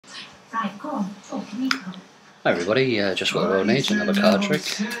Hi everybody, just what the world needs, another card trick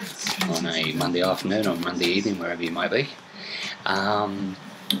on a Monday afternoon or Monday evening, wherever you might be.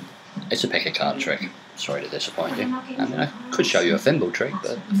 It's a pick a card trick. Sorry to disappoint you. I mean, I could show you a thimble trick,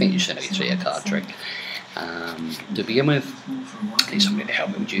 but I think you should see a card trick. To begin with, I need somebody to help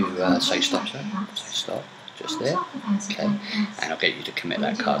me. Would you say stop, sir? Say stop, just there. Okay, and I'll get you to commit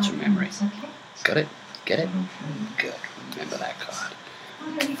that card to memory. Got it? Get it? Good. Remember that card.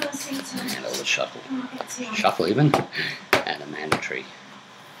 And all the shuffle even, and a mandatory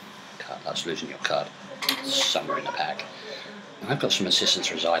card. That's losing your card somewhere in the pack. And I've got some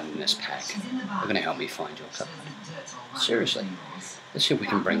assistants residing in this pack. They're going to help me find your card. Seriously. Let's see if we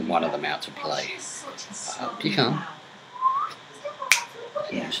can bring one of them out to play. I hope you can.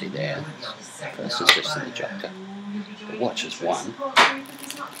 And you see there, first assistant the joker. But watch as one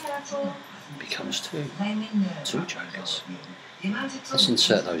becomes two. Two jokers. Let's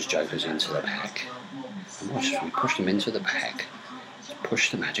insert those jokers into the pack. And watch as we push them into the pack.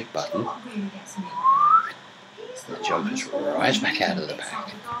 Push the magic button. And the jokers rise back out of the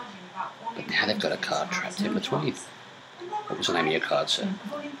pack. But now they've got a card trapped in between. What was the name of your card, sir?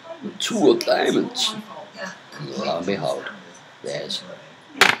 The Two of Diamonds. And lo and behold, there's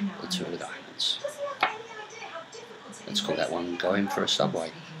the Two of Diamonds. Let's call that one Going for a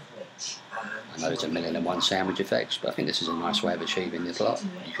Subway. I know it's a 1,000,001 sandwich effects, but I think this is a nice way of achieving the plot.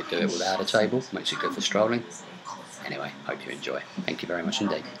 You could do it without a table, makes it good for strolling. Anyway, hope you enjoy. Thank you very much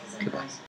indeed. Goodbye.